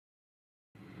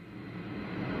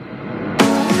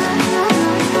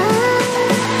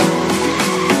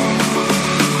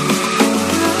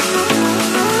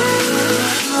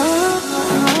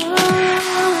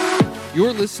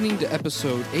listening to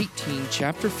episode 18,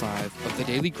 chapter 5 of the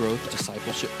Daily Growth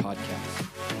Discipleship Podcast.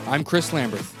 I'm Chris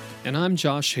Lamberth. And I'm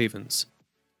Josh Havens.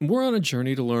 We're on a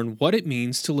journey to learn what it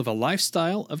means to live a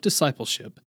lifestyle of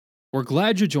discipleship. We're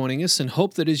glad you're joining us and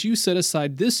hope that as you set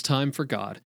aside this time for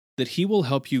God, that He will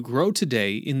help you grow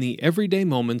today in the everyday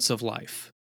moments of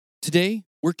life. Today,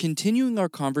 we're continuing our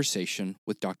conversation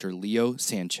with Dr. Leo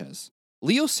Sanchez.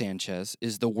 Leo Sanchez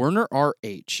is the Werner R.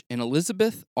 H. and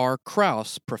Elizabeth R.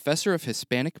 Krause Professor of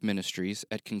Hispanic Ministries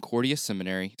at Concordia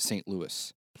Seminary, St.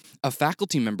 Louis. A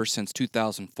faculty member since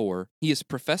 2004, he is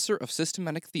Professor of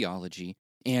Systematic Theology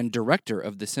and Director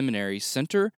of the seminary's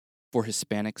Center for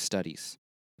Hispanic Studies.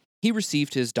 He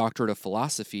received his Doctorate of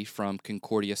Philosophy from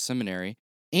Concordia Seminary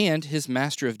and his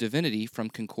Master of Divinity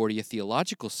from Concordia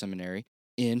Theological Seminary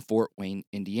in Fort Wayne,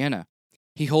 Indiana.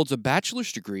 He holds a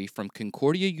bachelor's degree from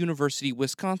Concordia University,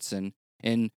 Wisconsin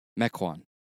in Mequon.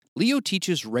 Leo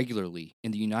teaches regularly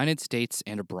in the United States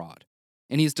and abroad,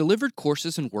 and he has delivered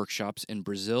courses and workshops in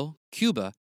Brazil,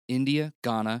 Cuba, India,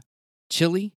 Ghana,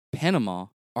 Chile, Panama,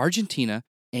 Argentina,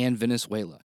 and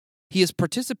Venezuela. He has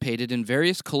participated in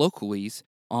various colloquies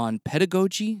on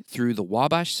pedagogy through the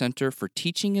Wabash Center for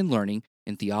Teaching and Learning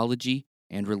in Theology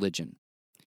and Religion.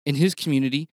 In his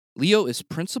community, Leo is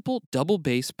principal double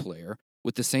bass player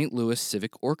with the St. Louis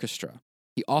Civic Orchestra.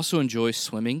 He also enjoys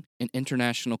swimming and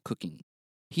international cooking.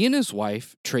 He and his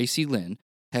wife, Tracy Lynn,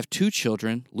 have 2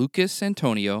 children, Lucas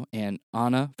Antonio and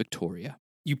Anna Victoria.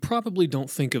 You probably don't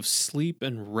think of sleep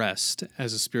and rest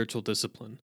as a spiritual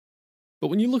discipline. But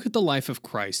when you look at the life of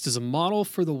Christ as a model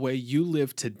for the way you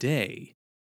live today,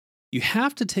 you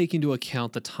have to take into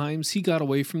account the times He got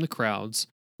away from the crowds,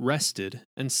 rested,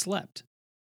 and slept.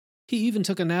 He even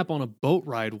took a nap on a boat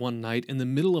ride one night in the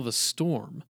middle of a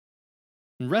storm.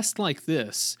 And rest like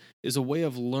this is a way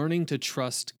of learning to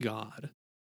trust God.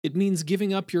 It means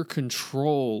giving up your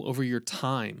control over your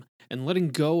time and letting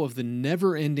go of the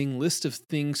never-ending list of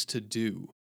things to do.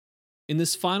 In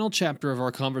this final chapter of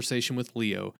our conversation with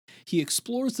Leo, he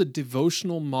explores the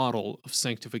devotional model of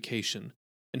sanctification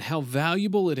and how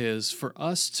valuable it is for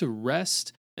us to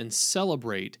rest and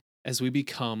celebrate as we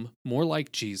become more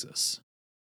like Jesus.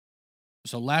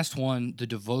 So last one, the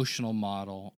devotional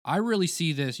model. I really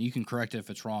see this, you can correct it if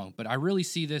it's wrong, but I really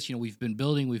see this, we've been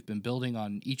building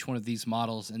on each one of these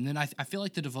models, and then I feel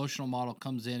like the devotional model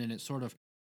comes in and it sort of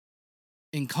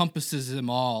encompasses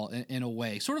them all in a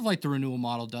way, sort of like the renewal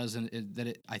model does,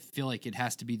 I feel like it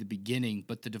has to be the beginning,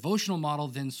 but the devotional model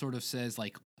then sort of says,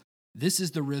 like, this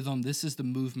is the rhythm, this is the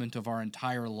movement of our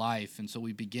entire life, and so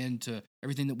we begin to,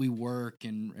 everything that we work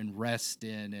and rest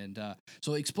in, and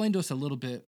so explain to us a little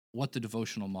bit what the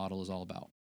devotional model is all about.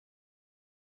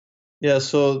 Yeah,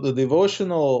 so the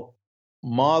devotional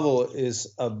model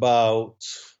is about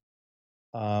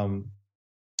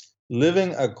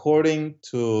living according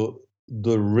to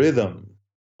the rhythm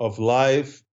of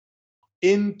life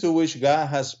into which God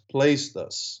has placed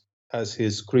us as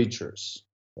His creatures.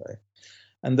 Okay?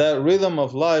 And that rhythm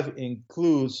of life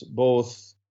includes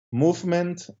both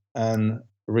movement and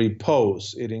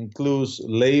repose. It includes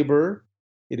labor.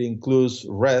 It includes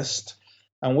rest.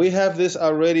 And we have this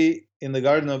already in the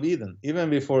Garden of Eden, even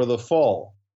before the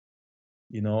fall.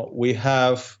 We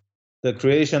have the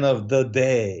creation of the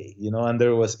day, and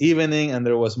there was evening and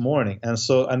there was morning.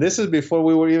 And this is before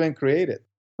we were even created.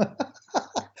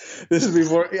 This is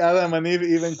before Adam and Eve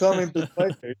even come into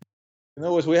play. In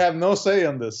other words, we have no say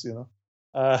on this,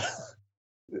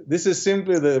 This is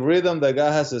simply the rhythm that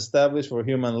God has established for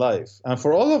human life and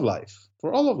for all of life,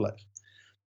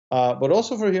 but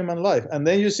also for human life. And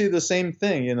then you see the same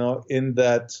thing, in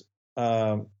that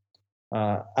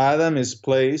Adam is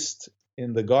placed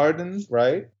in the garden,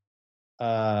 right?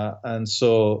 And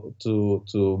so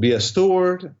to be a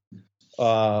steward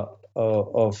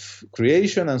of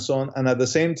creation and so on. And at the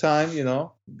same time,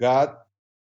 God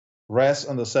rests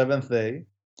on the 7th day.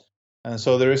 And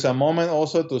so there is a moment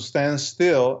also to stand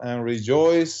still and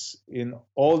rejoice in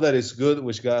all that is good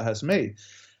which God has made.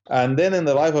 And then in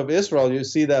the life of Israel, you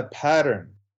see that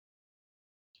pattern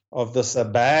of the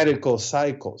sabbatical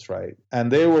cycles, right?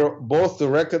 And they were both to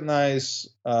recognize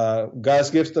God's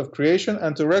gift of creation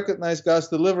and to recognize God's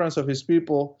deliverance of His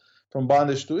people from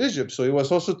bondage to Egypt. So it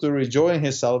was also to rejoice in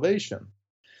His salvation.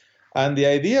 And the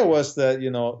idea was that,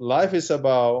 life is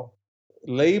about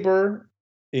labor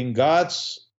in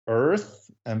God's earth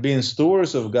and being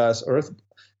stewards of God's earth,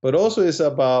 but also it's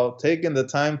about taking the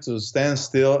time to stand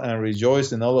still and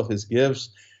rejoice in all of His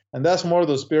gifts. And that's more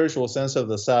the spiritual sense of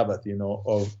the Sabbath,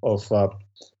 of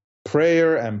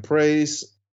prayer and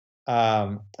praise,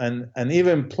 and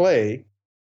even play,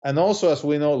 and also, as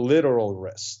we know, literal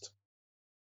rest.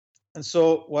 And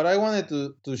so what I wanted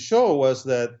to show was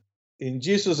that in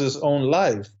Jesus' own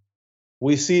life,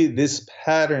 we see this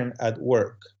pattern at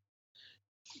work.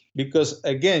 Because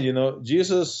again,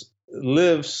 Jesus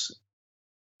lives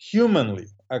humanly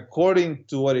according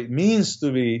to what it means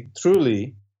to be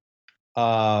truly,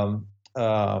 um,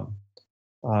 uh,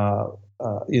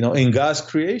 in God's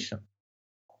creation,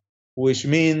 which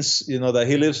means, that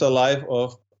he lives a life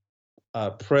of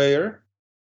prayer.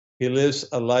 He lives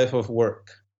a life of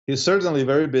work. He's certainly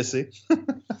very busy.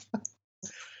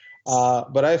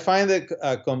 But I find it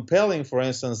compelling, for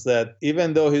instance, that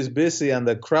even though he's busy and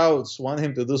the crowds want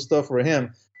him to do stuff for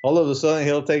him, all of a sudden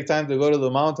he'll take time to go to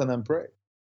the mountain and pray.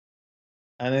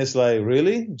 And it's like,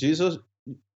 really? Jesus,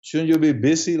 shouldn't you be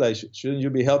busy? Like, shouldn't you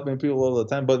be helping people all the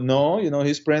time? But no,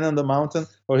 he's praying on the mountain,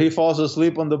 or he falls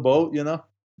asleep on the boat,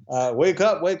 wake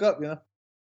up,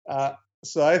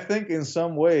 So I think in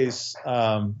some ways,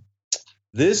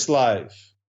 this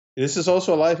is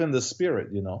also a life in the Spirit,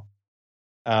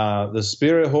 the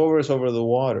Spirit hovers over the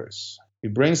waters. He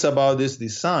brings about this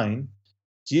design.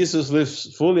 Jesus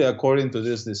lives fully according to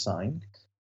this design.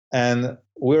 And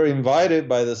we're invited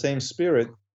by the same Spirit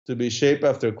to be shaped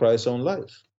after Christ's own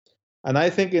life. And I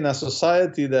think in a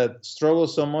society that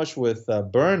struggles so much with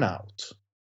burnout,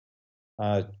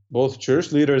 both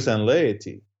church leaders and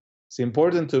laity, it's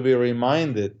important to be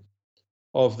reminded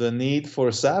of the need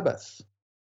for Sabbath.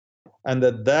 And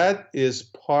that is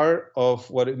part of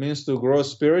what it means to grow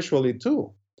spiritually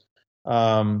too.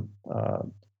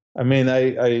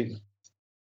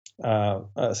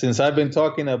 Since I've been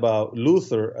talking about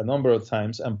Luther a number of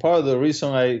times, and part of the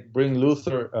reason I bring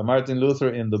Martin Luther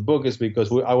in the book is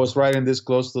because I was writing this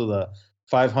close to the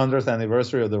 500th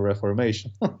anniversary of the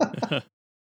Reformation.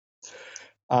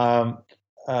 But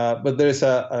there's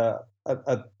a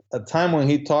time when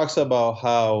he talks about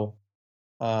how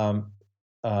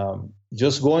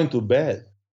just going to bed,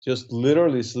 just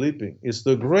literally sleeping, is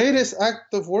the greatest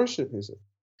act of worship, he said.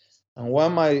 And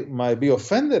one might be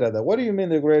offended at that. What do you mean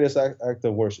the greatest act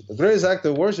of worship? The greatest act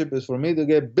of worship is for me to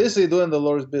get busy doing the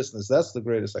Lord's business. That's the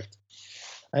greatest act.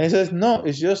 And he says, no,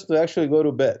 it's just to actually go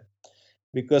to bed.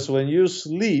 Because when you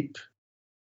sleep,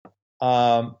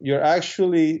 you're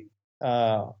actually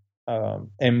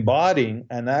embodying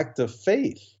an act of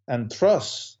faith and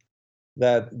trust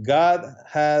that God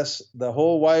has the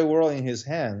whole wide world in his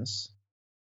hands,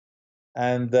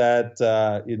 and that,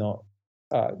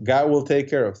 God will take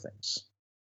care of things.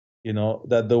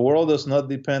 That the world does not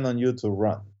depend on you to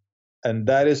run. And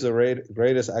that is the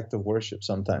greatest act of worship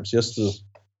sometimes, just to,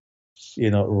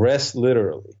 rest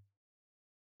literally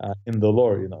in the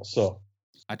Lord, So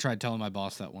I tried telling my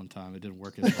boss that one time. It didn't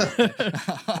work as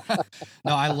well.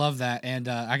 No, I love that. And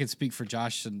I can speak for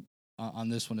Josh on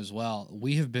this one as well.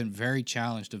 We have been very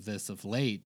challenged of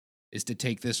late, is to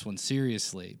take this one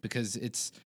seriously, because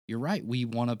you're right. We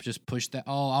want to just push that.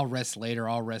 Oh, I'll rest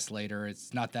later.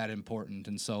 It's not that important.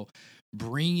 And so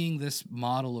bringing this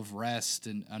model of rest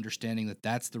and understanding that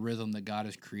that's the rhythm that God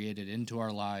has created into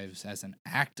our lives as an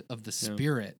act of the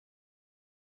Spirit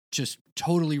just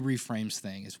totally reframes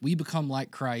things. We become like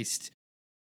Christ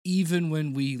even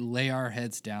when we lay our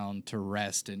heads down to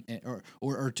rest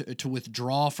or to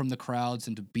withdraw from the crowds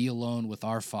and to be alone with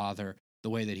our Father the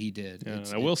way that he did. Yeah,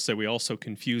 I will say we also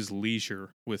confuse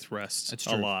leisure with rest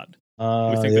a lot.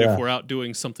 We think that if we're out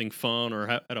doing something fun or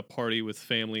at a party with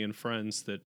family and friends,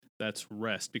 that's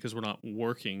rest because we're not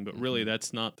working, but really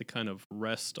that's not the kind of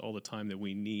rest all the time that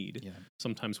we need. Yeah.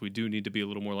 Sometimes we do need to be a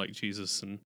little more like Jesus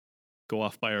and go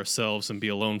off by ourselves and be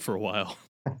alone for a while.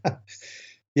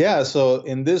 Yeah, so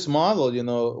in this model,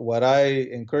 what I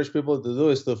encourage people to do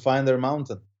is to find their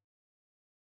mountain.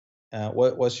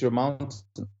 What's your mountain?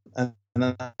 And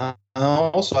I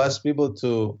also ask people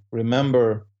to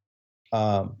remember,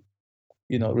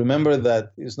 remember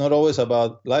that life is not always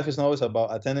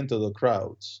about attending to the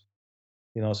crowds.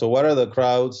 So what are the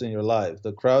crowds in your life?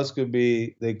 The crowds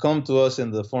they come to us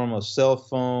in the form of cell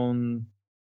phone,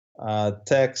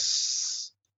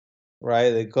 texts,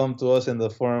 right? They come to us in the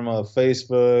form of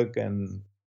Facebook and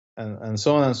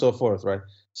so on and so forth, right?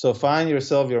 So find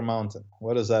yourself your mountain.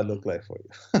 What does that look like for you?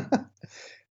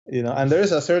 And there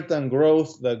is a certain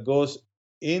growth that goes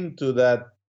into that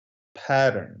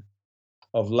pattern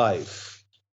of life.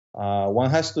 One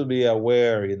has to be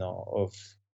aware,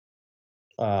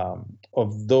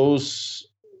 of those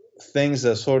things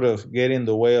that sort of get in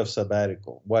the way of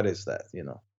sabbatical. What is that?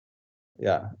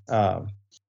 Yeah. Yeah.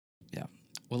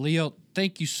 Well, Leo,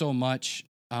 thank you so much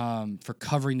for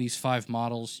covering these 5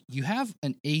 models. You have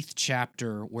an 8th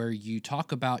chapter where you try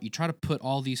to put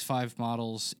all these 5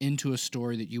 models into a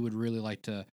story that you would really like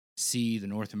to see the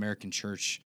North American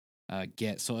church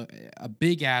get. So a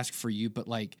big ask for you, but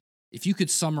like if you could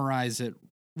summarize it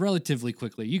relatively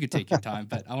quickly, you could take your time,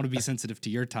 but I want to be sensitive to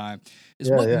your time, is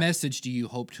Yeah, what yeah. message do you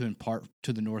hope to impart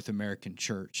to the North American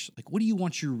church? Like, what do you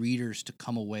want your readers to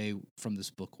come away from this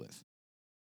book with?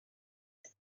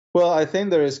 Well, I think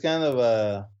there is kind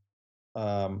of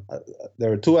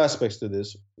there are two aspects to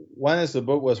this. One is the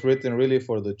book was written really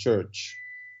for the church,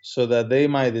 so that they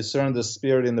might discern the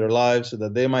Spirit in their lives, so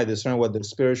that they might discern what their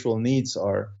spiritual needs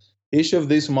are. Each of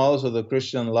these models of the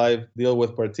Christian life deal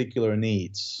with particular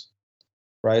needs,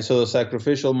 right? So the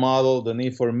sacrificial model, the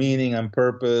need for meaning and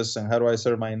purpose, and how do I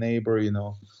serve my neighbor,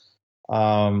 the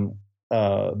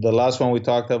last one we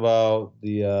talked about,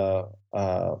 the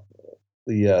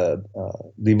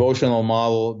devotional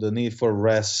model, the need for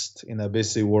rest in a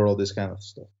busy world, this kind of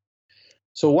stuff.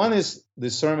 So one is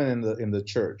discernment in the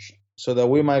church, so that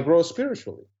we might grow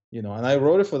spiritually, and I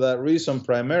wrote it for that reason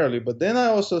primarily. But then I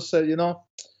also said,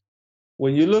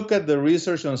 when you look at the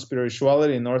research on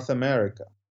spirituality in North America,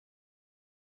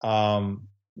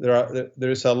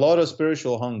 there's a lot of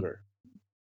spiritual hunger.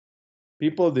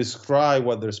 People describe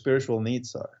what their spiritual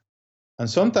needs are, and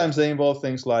sometimes they involve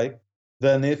things like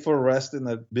the need for rest in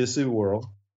a busy world,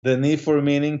 the need for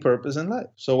meaning, purpose in life.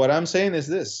 So what I'm saying is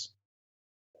this: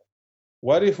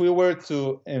 what if we were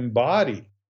to embody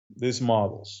these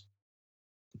models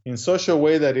in such a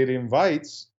way that it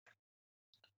invites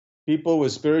people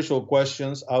with spiritual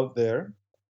questions out there,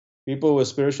 people with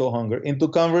spiritual hunger, into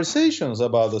conversations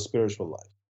about the spiritual life?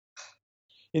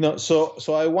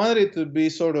 So I wanted it to be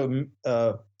sort of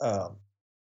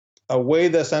a way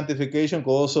that sanctification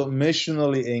could also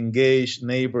missionally engage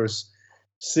neighbors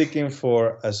seeking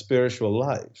for a spiritual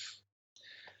life,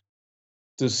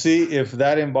 to see if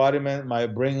that embodiment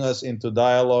might bring us into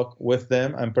dialogue with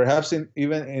them, and perhaps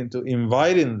even into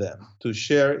inviting them to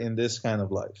share in this kind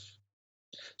of life.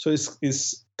 So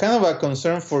it's kind of a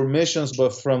concern for missions,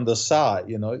 but from the side,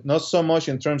 not so much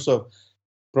in terms of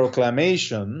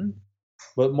proclamation,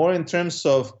 but more in terms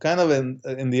of kind of in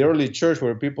the early church,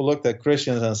 where people looked at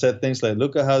Christians and said things like,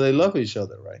 look at how they love each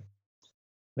other, right?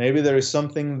 Maybe there is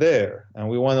something there, and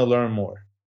we want to learn more.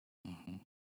 Mm-hmm.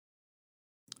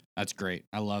 That's great.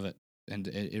 I love it. And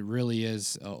it really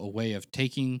is a way of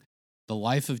taking the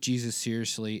life of Jesus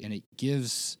seriously, and it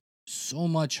gives so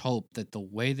much hope that the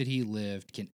way that he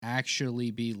lived can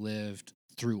actually be lived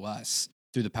through us,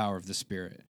 through the power of the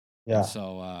Spirit. Yeah. And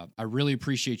so I really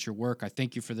appreciate your work. I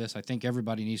thank you for this. I think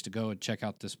everybody needs to go and check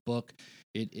out this book.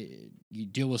 You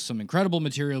deal with some incredible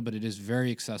material, but it is very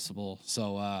accessible.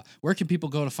 So where can people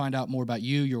go to find out more about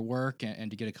you, your work, and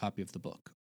to get a copy of the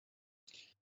book?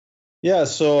 Yeah,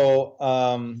 so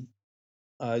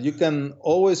you can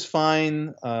always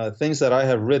find things that I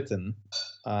have written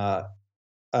at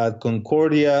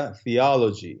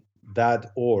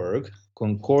concordiatheology.org,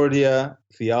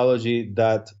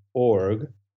 concordiatheology.org.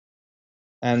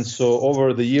 And so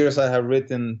over the years, I have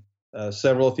written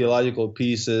several theological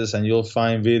pieces, and you'll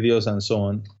find videos and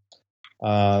so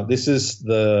on. This is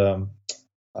the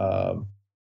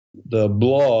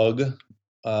blog,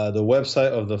 the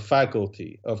website of the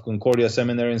faculty of Concordia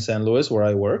Seminary in St. Louis, where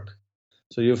I work.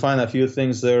 So you'll find a few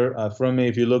things there from me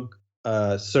if you look,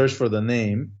 search for the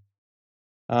name.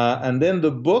 And then the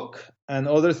book and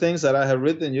other things that I have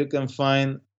written, you can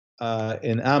find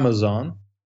in Amazon.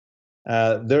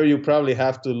 There you probably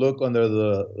have to look under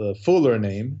the fuller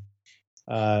name,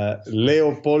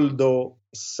 Leopoldo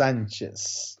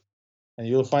Sánchez. And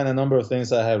you'll find a number of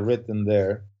things I have written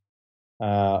there,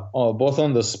 both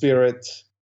on the Spirit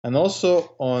and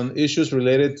also on issues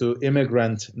related to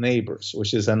immigrant neighbors,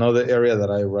 which is another area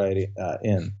that I write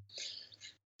in.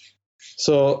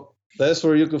 So that's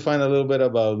where you can find a little bit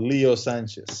about Leo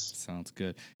Sanchez. Sounds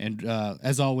good. And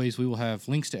as always, we will have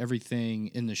links to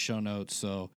everything in the show notes.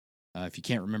 So if you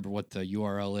can't remember what the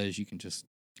URL is, you can just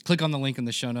click on the link in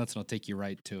the show notes and it'll take you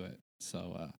right to it.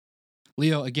 So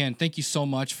Leo, again, thank you so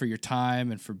much for your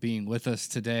time and for being with us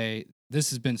today.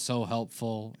 This has been so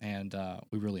helpful, and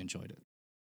we really enjoyed it.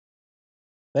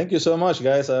 Thank you so much,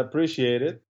 guys. I appreciate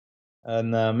it.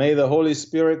 And may the Holy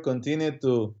Spirit continue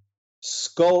to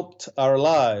sculpt our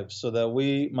lives so that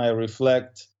we might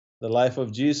reflect the life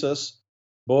of Jesus,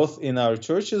 both in our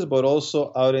churches, but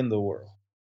also out in the world.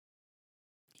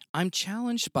 I'm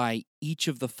challenged by each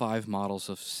of the 5 models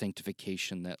of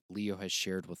sanctification that Leo has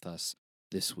shared with us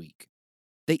this week.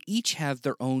 They each have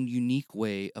their own unique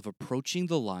way of approaching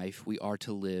the life we are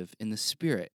to live in the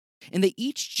Spirit, and they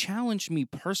each challenge me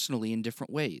personally in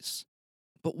different ways.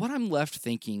 But what I'm left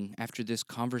thinking after this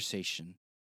conversation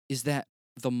is that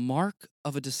the mark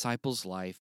of a disciple's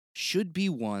life should be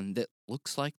one that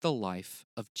looks like the life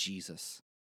of Jesus.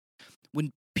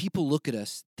 When people look at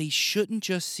us, they shouldn't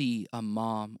just see a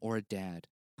mom or a dad,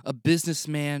 a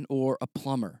businessman or a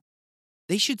plumber.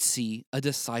 They should see a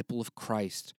disciple of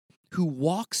Christ who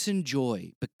walks in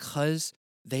joy because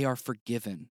they are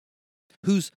forgiven,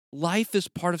 whose life is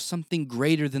part of something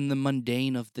greater than the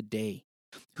mundane of the day,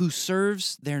 who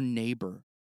serves their neighbor,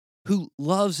 who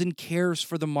loves and cares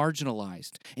for the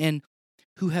marginalized, and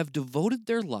who have devoted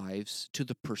their lives to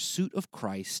the pursuit of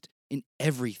Christ in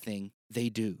everything they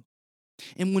do.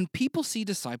 And when people see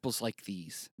disciples like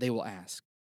these, they will ask,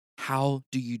 "How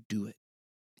do you do it?"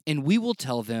 And we will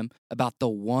tell them about the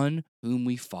one whom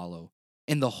we follow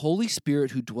and the Holy Spirit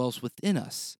who dwells within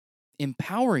us,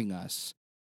 empowering us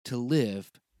to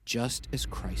live just as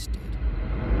Christ did.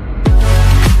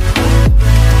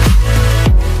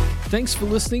 Thanks for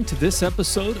listening to this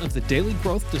episode of the Daily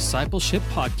Growth Discipleship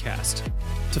Podcast.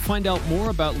 To find out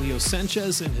more about Leo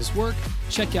Sanchez and his work,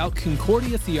 check out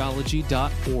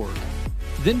concordiatheology.org.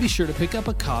 Then be sure to pick up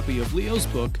a copy of Leo's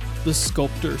book, The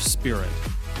Sculptor Spirit.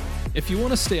 If you want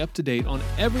to stay up to date on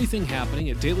everything happening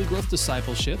at Daily Growth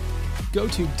Discipleship, go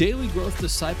to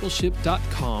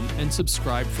dailygrowthdiscipleship.com and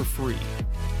subscribe for free.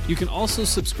 You can also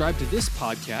subscribe to this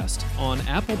podcast on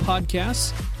Apple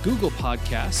Podcasts, Google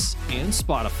Podcasts, and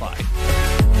Spotify.